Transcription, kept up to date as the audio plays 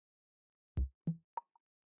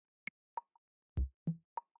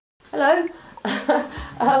Hello.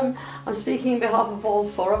 I'm speaking on behalf of all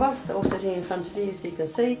four of us, all sitting in front of you so you can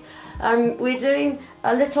see. We're doing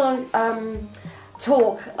a little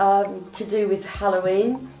talk to do with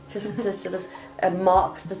Halloween, to sort of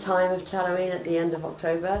mark the time of Halloween at the end of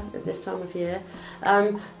October, at this time of year.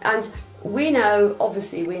 And we know,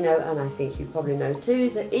 obviously we know, and I think you probably know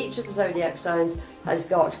too, that each of the zodiac signs has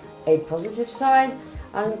got a positive side,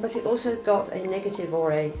 but it also got a negative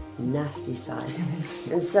or a nasty side.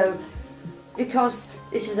 And so, because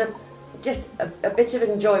this is just a bit of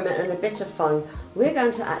enjoyment and a bit of fun, we're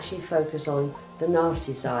going to actually focus on the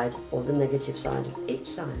nasty side or the negative side of each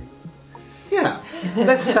sign. Yeah,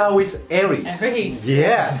 let's start with Aries. Aries.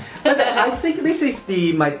 Yeah, but I think this is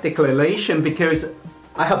my declaration, because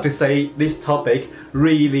I have to say this topic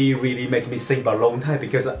really made me think for a long time,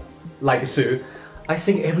 because like Sue, I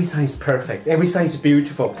think every sign is perfect, every sign is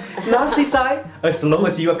beautiful. Nasty side, as long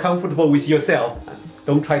as you are comfortable with yourself,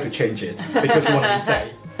 don't try to change it, because what I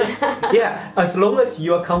say. Yeah, as long as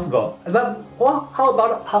you are comfortable. But how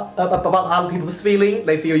about other people's feeling?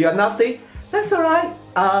 They feel you are nasty. That's alright.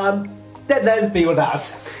 Let them feel that.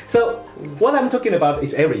 So what I'm talking about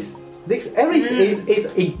is Aries. This Aries is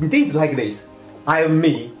indeed like this. I am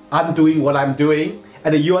me. I'm doing what I'm doing,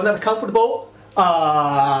 and you are not comfortable.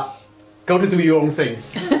 Go to do your own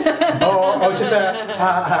things, or just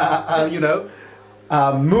you know.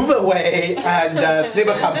 Move away and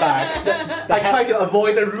never come back. I try to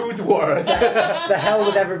avoid the rude words. The hell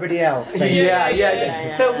with everybody else. Yeah.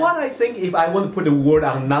 So what I think, if I want to put the word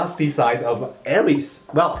on nasty side of Aries,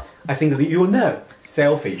 well, I think that you know,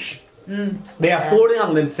 selfish. They are falling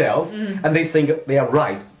on themselves and they think they are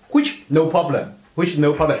right, which no problem.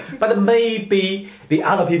 But maybe the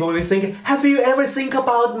other people will think, have you ever think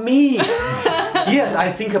about me? Yes, I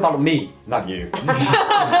think about me, not you.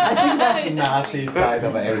 I think that's the nasty side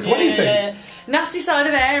of Aries. What do you think? Nasty side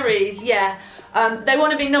of Aries, yeah. They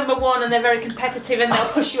want to be number one and they're very competitive and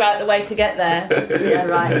they'll push you out of the way to get there. Yeah,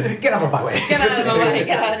 right. Get out of my way. Get out of my way,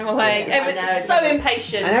 get out of my way. Everyone's so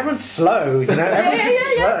impatient. And everyone's slow, you know? Everyone's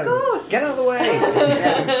just slow. Of course. Get out of the way.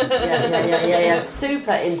 Yeah.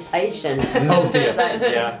 Super impatient. Oh dear.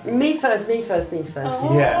 Yeah. Me first.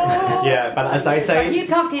 Oh. Yeah. But as I say, if you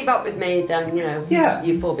can't keep up with me, then you know,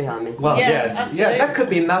 you fall behind me. well, Yeah, yes, absolutely. that could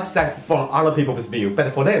be not sad from other people's view,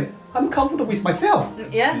 but for them, I'm comfortable with myself.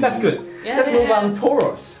 Yeah. That's good. Yeah, Let's move on to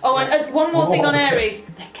Taurus. Oh, and one more thing on Oh. Aries.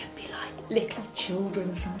 They can be like little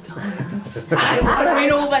children sometimes.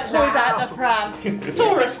 Bring all their toys out the pram.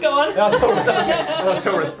 Taurus, go on. Taurus, okay.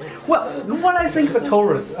 Taurus. Well, what I think of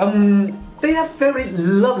Taurus, they are very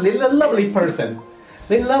lovely person.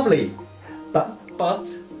 They're lovely, but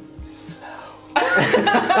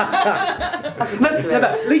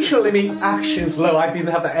literally mean action slow. I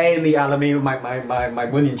didn't have any other mean. My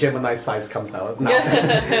moon in Gemini size comes out. No.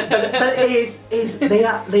 but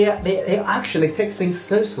they actually take things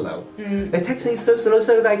so slow. They take things so slow.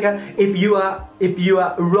 So like if you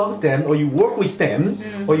are around them, or you work with them,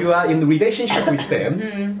 or you are in a relationship with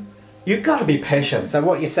them. You gotta be patient. So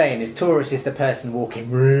what you're saying is Taurus is the person walking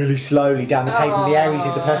really slowly down the pavement. The Aries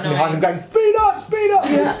is the person behind them going, speed up!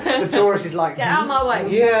 Yeah. The Taurus is like, Get out of my way.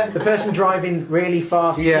 Yeah. the person driving really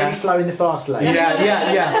fast, really slow in the fast lane. Yeah.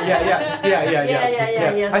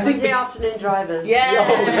 I think Sunday afternoon drivers. Yeah.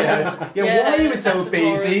 Oh yes. Yeah. Why are you so That's a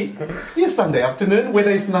busy? Taurus. Yeah, Sunday afternoon. Weather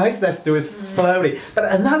is nice. Let's do it slowly.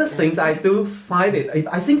 But another thing I do find it.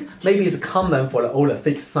 I think maybe it's common for all the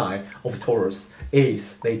fixed sign of Taurus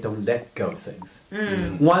is they don't let go of things.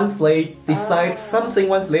 Once they decide something,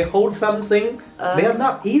 once they hold something, they are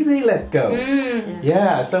not easily let go.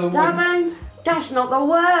 Yeah. So. Stubborn? That's not the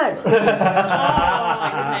word. Oh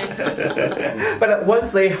my goodness. But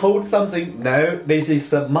once they hold something, no, this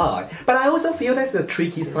is mine. But I also feel that's a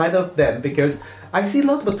tricky side of them, because I see a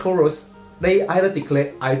lot of Taurus, they either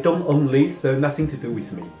declare, I don't own this, so nothing to do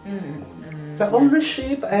with me. So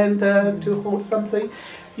ownership and to hold something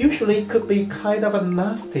usually could be kind of a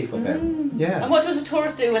nasty for them. Yeah. And what does a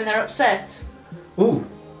Taurus do when they're upset? Ooh.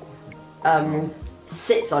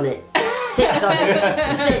 Sits on it,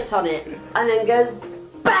 and then goes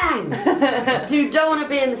bang. You don't want to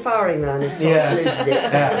be in the firing line if Taurus loses it.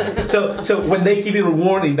 Yeah. So when they give you a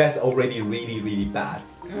warning, that's already really bad.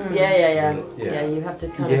 Yeah. You have to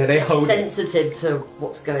kind of they get hold sensitive to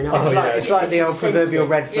what's going on. It's like the old proverbial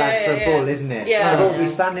red flag for a bull, isn't it? Yeah. The bull will be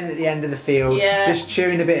standing at the end of the field, just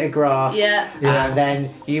chewing a bit of grass, and then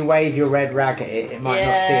you wave your red rag at it, it might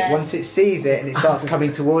not see it. Once it sees it and it starts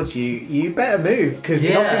coming towards you, you better move, because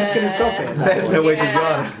nothing's going to stop it. There's no way to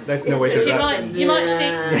run. There's no way to run. You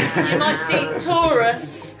might see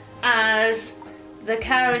Taurus as the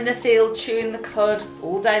cow in the field chewing the cud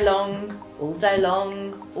all day long, all day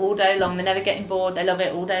long, all day long. They're never getting bored. They love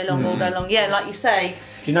it all day long, all day long. Yeah, like you say.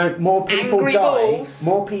 Do you know more people Angry die? balls.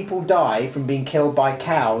 More people die from being killed by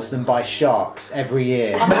cows than by sharks every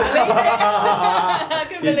year. I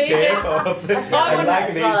can believe it. I wouldn't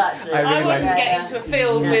as well, actually. I wouldn't get into a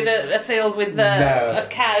field with a field with of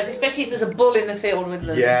cows, especially if there's a bull in the field with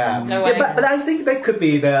them. Yeah. No way. But I think that could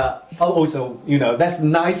be the also, you know, that's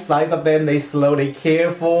nice side of them. They slowly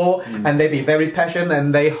care for and they be very passionate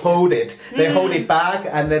and they hold it. They hold it back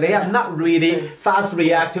and they are not really fast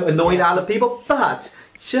react to annoying other people, but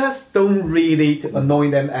just don't really to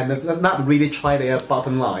annoy them and not really try their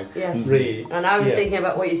bottom line. Yes. Really. And I was thinking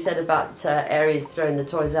about what you said about Aries throwing the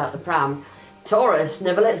toys out the pram. Taurus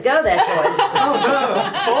never lets go of their toys. Oh no,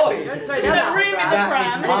 boy! Don't throw them out room in the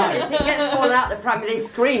pram. If it gets fallen out the pram, they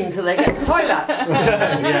scream till they get the toy back.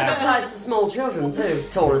 This applies to small children too,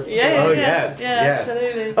 Taurus. Yes.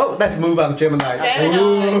 Absolutely. Oh, let's move on, Gemini.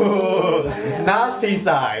 Ooh, nasty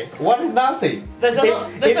side. What is nasty? There's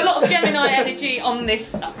a lot of Gemini energy on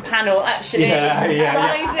this panel, actually.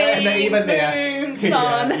 Rising, And even moon,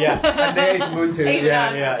 sun. And there is moon too. Even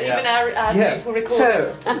our beautiful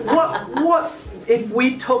recorders. So, what if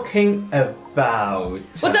we talking about?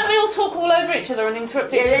 Well, don't we all talk all over each other and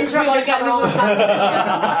interrupt each other? Yeah, interrupt each other all the time.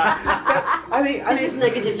 I mean, This is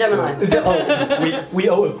negative Gemini. we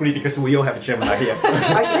all agree because we all have a Gemini here.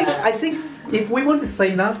 I think if we want to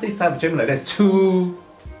say nasty side of Gemini, there's too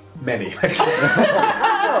many.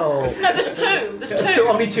 No, there's two. There's two.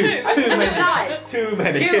 Only two. Too many. Sides. Too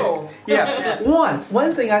many. Dual. Yeah.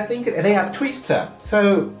 One thing I think they have twister,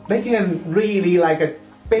 so they can really like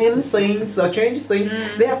bend things or change things.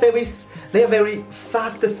 They are very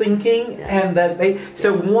fast thinking, and that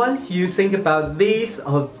so once you think about this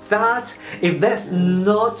or that, if that's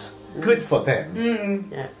not good for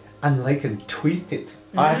them, and they can twist it.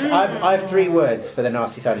 I have three words for the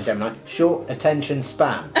nasty side of Gemini: short attention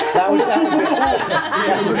span. That was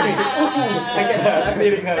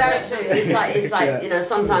It's very true. It's like you know,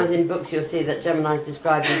 sometimes in books you'll see that Gemini is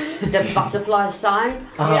described as the butterfly sign.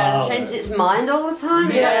 Changes its mind all the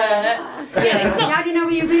time. It's not, how do you know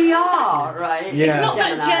where you really are, right? It's not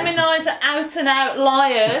that Geminis are out and out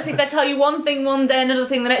liars. If they tell you one thing one day, another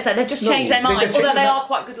thing the next day, they've just changed their mind. Although they are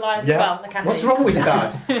quite good liars as well. They can What's wrong with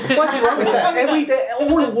that? What's wrong with that? Every day,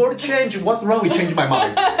 all the world change. What's wrong with changing my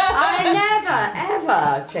mind? I never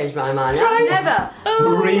ever change my mind. I never.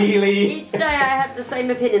 Really? Each day I have the same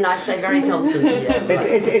opinion. I stay very constantly.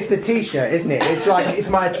 It's the T-shirt, isn't it? It's like it's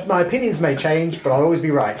my opinions may change, but I'll always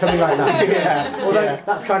be right. Something like that. Although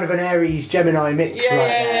that's kind of an Aries Gemini mix,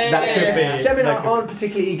 right? That could be. Gemini aren't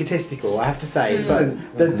particularly egotistical, I have to say,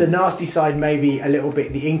 but the nasty side may be a little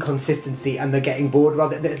bit the inconsistency and the getting bored.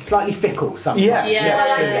 Rather, they're slightly fickle sometimes.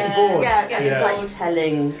 Getting bored. It's like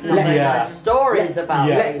telling very nice stories about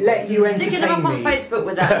things. Let you entertain me. Sticking them up on Facebook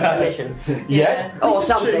without permission. Yes. Or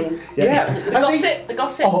something. The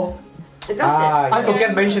gossip. Oh, The gossip. I forget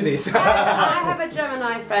to mention this. I have a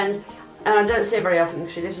Gemini friend, and I don't see her very often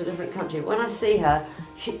because she lives in a different country. When I see her,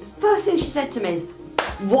 first thing she said to me is,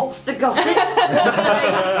 "What's the gossip?"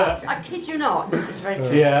 I kid you not. This is very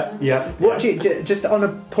true. What do you, just on a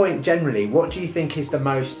point generally, what do you think is the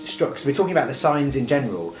most structured? We're talking about the signs in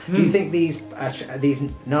general. Do you think these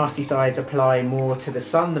nasty sides apply more to the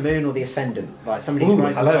sun, the moon, or the ascendant? Like somebody's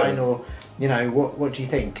rising sign, or you know, what do you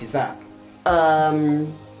think? Is that?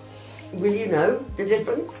 Will you know the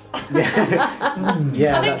difference?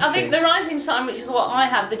 I think the rising sign, which is what I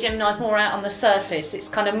have, the Gemini's more out on the surface. It's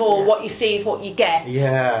kind of more what you see is what you get.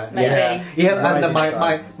 Maybe. And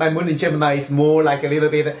my moon in Gemini is more like a little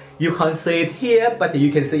bit. You can't see it here, but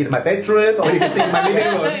you can see it in my bedroom, or you can see it in my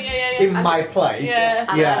living room, in my place. And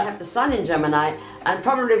I have the sun in Gemini, and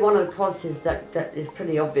probably one of the qualities that is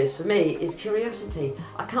pretty obvious for me is curiosity.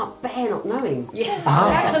 I can't bear not knowing.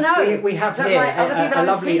 I have to know. We have here a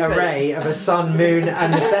lovely array of a sun, moon,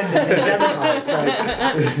 and ascendant in Gemini.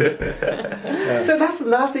 So that's the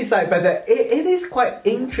nasty side, but it is quite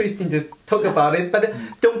interesting to talk about it. But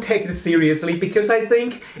don't take it seriously, because I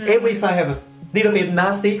think every sign have a little bit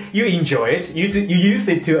nasty. You enjoy it. You use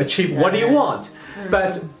it to achieve what you want,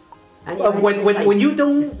 but. When you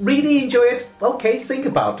don't really enjoy it, okay, think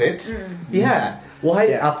about it.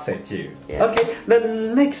 Why upset you? Okay,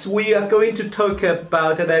 then next we are going to talk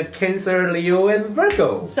about the Cancer, Leo, and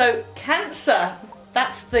Virgo. So Cancer,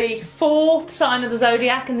 that's the fourth sign of the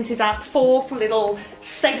Zodiac, and this is our fourth little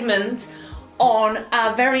segment on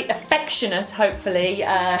our very affectionate, hopefully,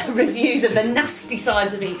 reviews of the nasty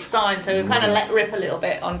sides of each sign. So we'll kind of let rip a little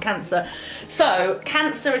bit on Cancer. So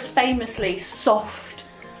Cancer is famously soft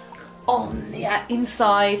on the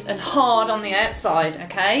inside and hard on the outside,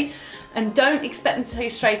 okay? and don't expect them to tell you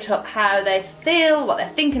straight up how they feel, what they're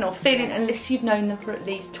thinking or feeling, unless you've known them for at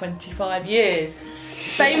least 25 years.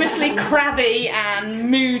 Famously crabby and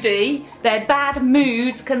moody, their bad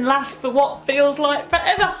moods can last for what feels like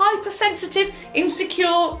forever. Hypersensitive,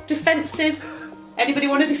 insecure, defensive. Anybody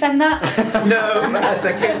want to defend that? No, as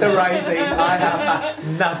a Cancer rising, I have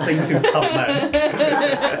nothing to comment.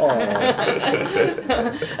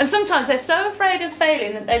 And sometimes they're so afraid of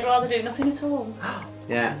failing that they'd rather do nothing at all.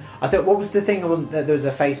 Yeah, I thought, what was the thing? There was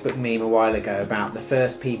a Facebook meme a while ago about the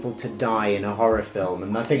first people to die in a horror film,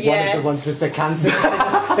 and I think one of the ones was the Cancer.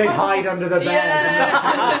 They'd hide under the bed.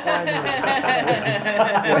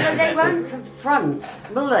 Well, they won't confront,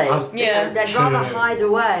 will they? They'd rather hide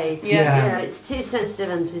away. It's too sensitive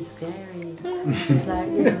and too scary.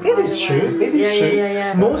 It is true. It is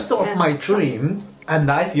true. Most of my dream,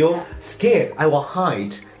 and I feel scared, I will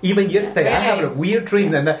hide. Even yesterday, I have a weird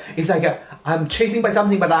dream, and it's like I'm chasing by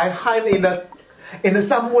something, but I hide in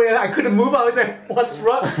somewhere I couldn't move. I was like, what's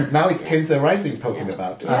wrong? Now it's Cancer rising talking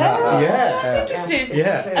about. That's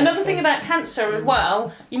interesting. Another thing about Cancer as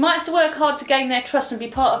well, you might have to work hard to gain their trust and be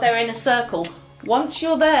part of their inner circle. Once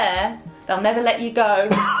you're there, they'll never let you go,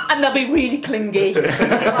 and they'll be really clingy.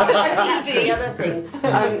 That's the other thing.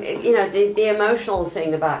 You know, the emotional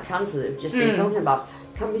thing about Cancer that we've just been talking about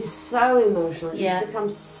can be so emotional. You just become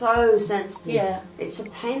so sensitive. It's a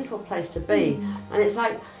painful place to be, and it's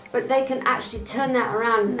like. But they can actually turn that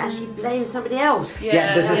around and actually blame somebody else.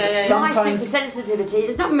 Sometimes my supersensitivity.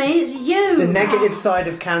 It's not me. It's you. The negative side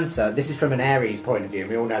of Cancer. This is from an Aries point of view.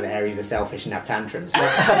 We all know that Aries are selfish and have tantrums. The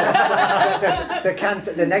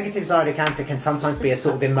negative side of Cancer can sometimes be a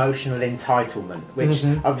sort of emotional entitlement, which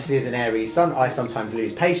obviously as an Aries, I sometimes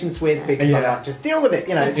lose patience with because I'm like, just deal with it,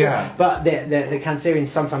 you know. But the Cancerians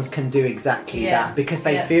sometimes can do exactly that because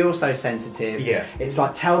they feel so sensitive. It's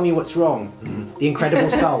like, tell me what's wrong. The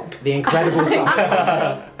incredible soul. The incredible soul.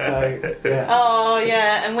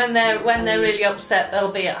 And when they're really upset,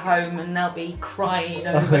 they'll be at home and they'll be crying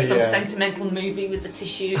over some sentimental movie with the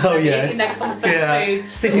tissues and eating their comfort food.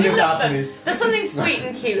 Sitting in darkness. There's something sweet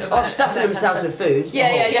and cute about stuffing themselves with food.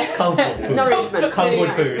 Comfort food. Nourishment.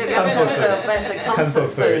 Comfort food. Comfort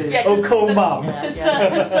food. Cold mom.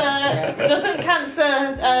 Doesn't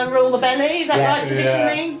Cancer rule the belly? Is that right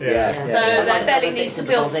traditionally? So their belly needs to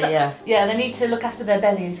feel. They need to look after their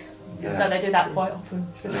bellies. So they do that quite often.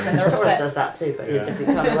 Taurus does that too, but in a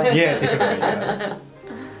different kind of way.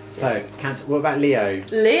 So, Cancer. What about Leo?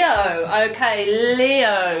 Okay,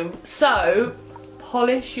 Leo. So,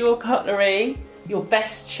 polish your cutlery, your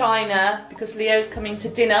best china, because Leo's coming to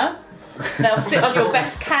dinner. They'll sit on your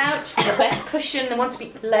best couch, the best cushion. They want to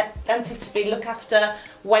be wanted to be looked after,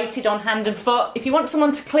 waited on hand and foot. If you want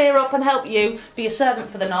someone to clear up and help you, be a servant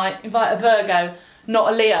for the night. Invite a Virgo,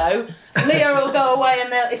 not a Leo. Leo will go away,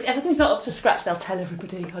 and if everything's not up to scratch, they'll tell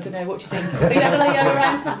everybody. I don't know what you think. Have you had a Leo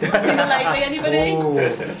around for dinner lately? Anybody?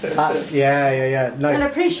 No. And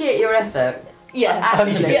appreciate your effort.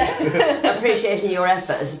 Actually, appreciating your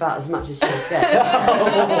effort is about as much as you'll get.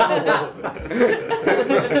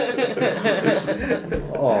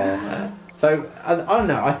 So I don't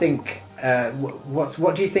know. I think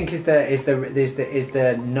what do you think is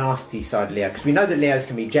the nasty side of Leo? Because we know that Leos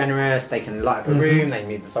can be generous. They can light up a room. They can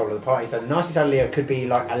be the soul of the party. So the nasty side of Leo could be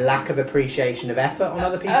like a lack of appreciation of effort on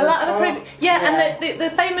other people's part. And the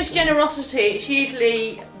famous generosity. It's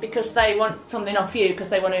usually because they want something off you because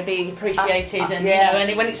they want to be appreciated and you know,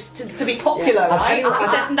 and when it's to be popular, right?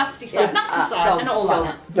 The nasty side, they're not all like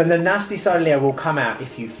that. Then the nasty side of Leo will come out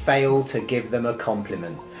if you fail to give them a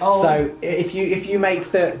compliment. So if you make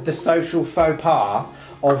the social faux pas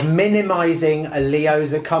of minimising a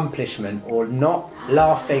Leo's accomplishment or not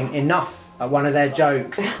laughing enough at one of their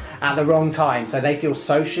jokes at the wrong time, so they feel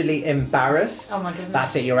socially embarrassed. Oh my goodness.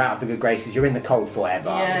 That's it, you're out of the good graces, you're in the cold forever.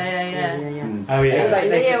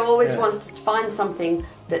 Leo always wants to find something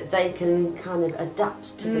that they can kind of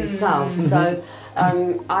adapt to themselves. So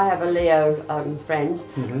I have a Leo friend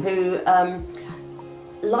who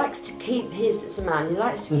likes to keep he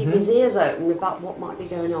likes to keep his ears open about what might be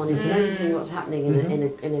going on. He's noticing what's happening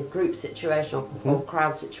in a group situation or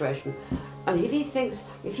crowd situation. And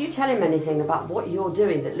if you tell him anything about what you're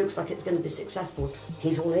doing that looks like it's going to be successful,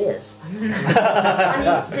 he's all ears. And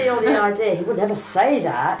he'll steal the idea. He would never say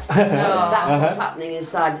that. That's what's happening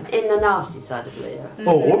inside, in the nasty side of Leo.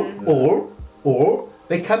 Or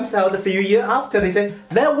they comes out a few years after, they say,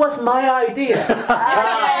 that was my idea.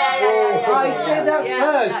 I said that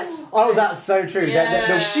first. That's so true.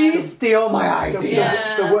 She stole my idea.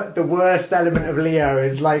 The worst element of Leo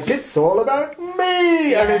is like, it's all about me.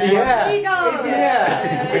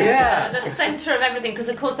 The centre of everything, because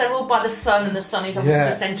of course they're all by the sun, and the sun is obviously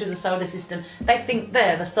the centre of the solar system. They think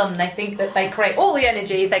they're the sun. They think that they create all the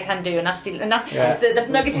energy they can do, and the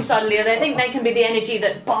negative side of Leo, they think they can be the energy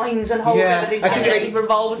that binds and holds everything together. It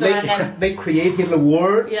revolves around them. They created the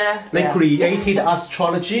world. They created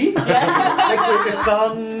astrology. They created the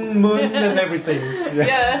sun, moon, and everything.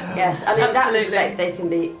 Yes, and in that respect, they can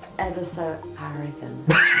be ever so arrogant.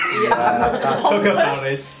 Talk about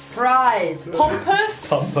it. Pride.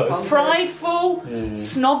 Pompous. Prideful.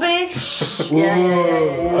 Snobbish.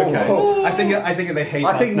 Okay. I think they hate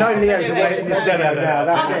us. I think no Leos are watching this video now.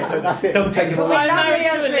 That's it. Don't take it away. I'm married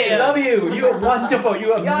to a Leo. I love you. You are wonderful.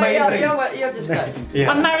 You are amazing. You're just great.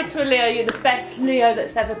 I'm married to a Leo. You're the best Leo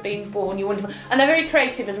that's ever been born. You're wonderful. And they're very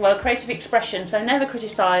creative as well. Creative expression. So never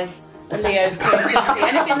criticise a Leo's creativity.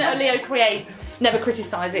 Anything that a Leo creates, never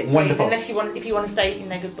criticise it, please. Unless if you want to stay in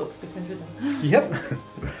their good books, be friends with them. Yep.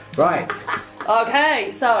 Right.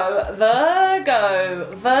 Okay, so Virgo,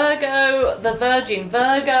 the Virgin,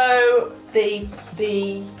 Virgo, the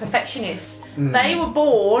perfectionist. They were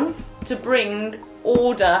born to bring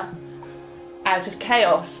order out of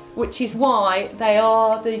chaos, which is why they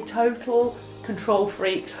are the total control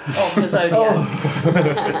freaks of the zodiac.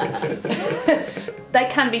 They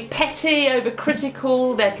can be petty,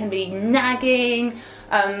 overcritical. They can be nagging.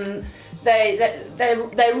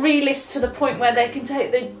 They're realists to the point where they can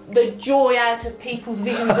take the joy out of people's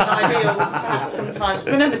visions and ideals sometimes.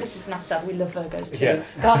 Remember, this is NASA. We love Virgos too.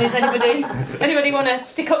 Guardians, anybody want to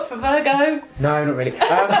stick up for Virgo? No, not really.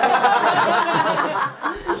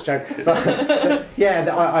 Just joke. But, yeah,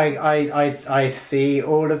 I see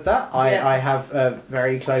all of that. I have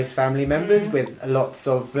very close family members with lots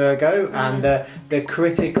of Virgo, and the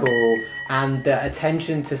critical and the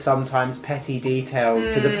attention to sometimes petty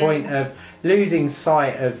details to the point of losing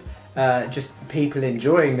sight of just people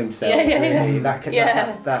enjoying themselves. Really. That can be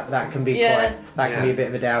quite. That can be a bit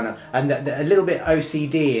of a downer, and a little bit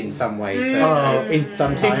OCD in some ways. In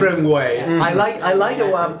some different way. I like.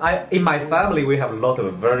 In my family, we have a lot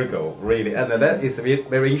of Virgo, really, and that is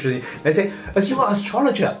very interesting. They say, as you are an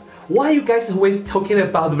astrologer, why are you guys always talking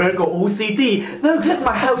about Virgo OCD? Look,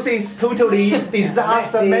 my house is totally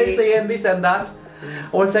disaster, messy, and this and that.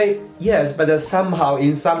 I would say yes, but somehow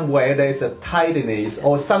in some way there's a tidiness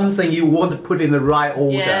or something you want to put in the right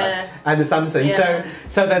order and something.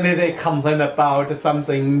 So then they complain about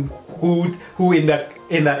something who in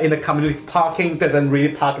the community parking doesn't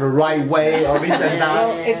really park the right way or this and that.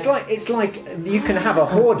 Well, it's like you can have a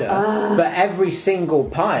hoarder, but every single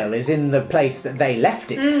pile is in the place that they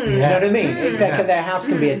left it. Do you know what I mean? Their house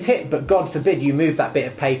can be a tip, but God forbid you move that bit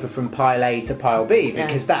of paper from pile A to pile B,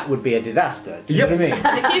 because that would be a disaster. Do you know what I mean?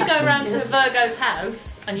 If you go around to Virgo's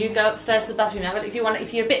house and you go upstairs to the bathroom, if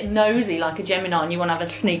you're a bit nosy like a Gemini and you want to have a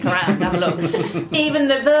sneak around and have a look, even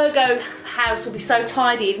the Virgo house will be so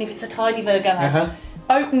tidy, even if it's a tidy Virgo house.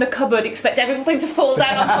 Open the cupboard, expect everything to fall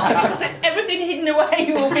down on top of it, because everything hidden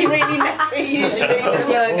away will be really messy usually.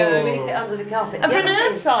 Sweep it under the carpet. And for an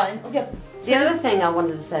earth sign. The other thing I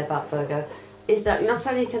wanted to say about Virgo is that not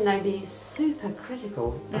only can they be super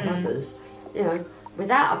critical of others,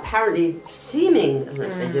 without apparently seeming, I don't know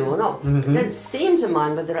if they do or not, they don't seem to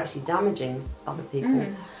mind whether they're actually damaging other people.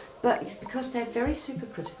 But it's because they're very super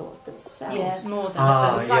critical of themselves. Yeah, more than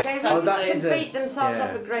others. Like they really can beat themselves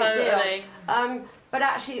up a great deal. But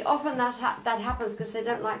actually, often that happens because they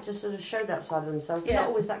don't like to sort of show that side of themselves. They're not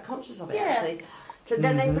always that conscious of it, actually. So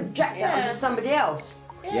then they project that onto somebody else.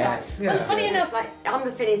 Yes. Well, funny enough, like I'm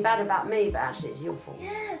feeling bad about me, but actually it's your fault.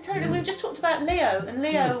 Yeah, totally. We've just talked about Leo, and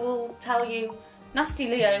Leo will tell you, nasty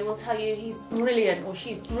Leo will tell you he's brilliant or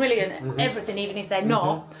she's brilliant at everything, even if they're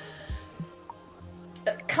not.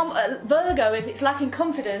 Virgo, if it's lacking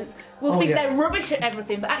confidence, will think they're rubbish at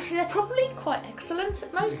everything, but actually they're probably quite excellent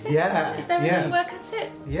at most things if they really work at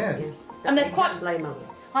it. Yes. And they're quite blame others.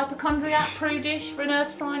 Hypochondriac, prudish for an earth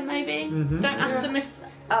sign, maybe. Don't ask them if.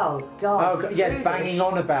 Oh God! Banging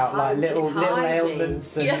on about like little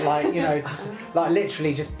ailments and just like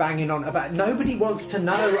literally just banging on about. Nobody wants to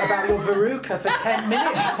know about your verruca for 10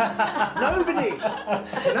 minutes. Nobody.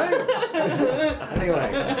 Anyway,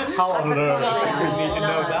 how on earth you need to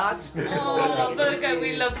know that? Oh, Virgo,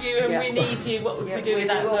 we love you and we need you. What would we do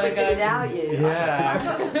without Virgo? What would we do without you? Yeah. I've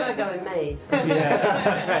got some Virgo in me.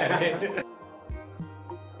 Yeah.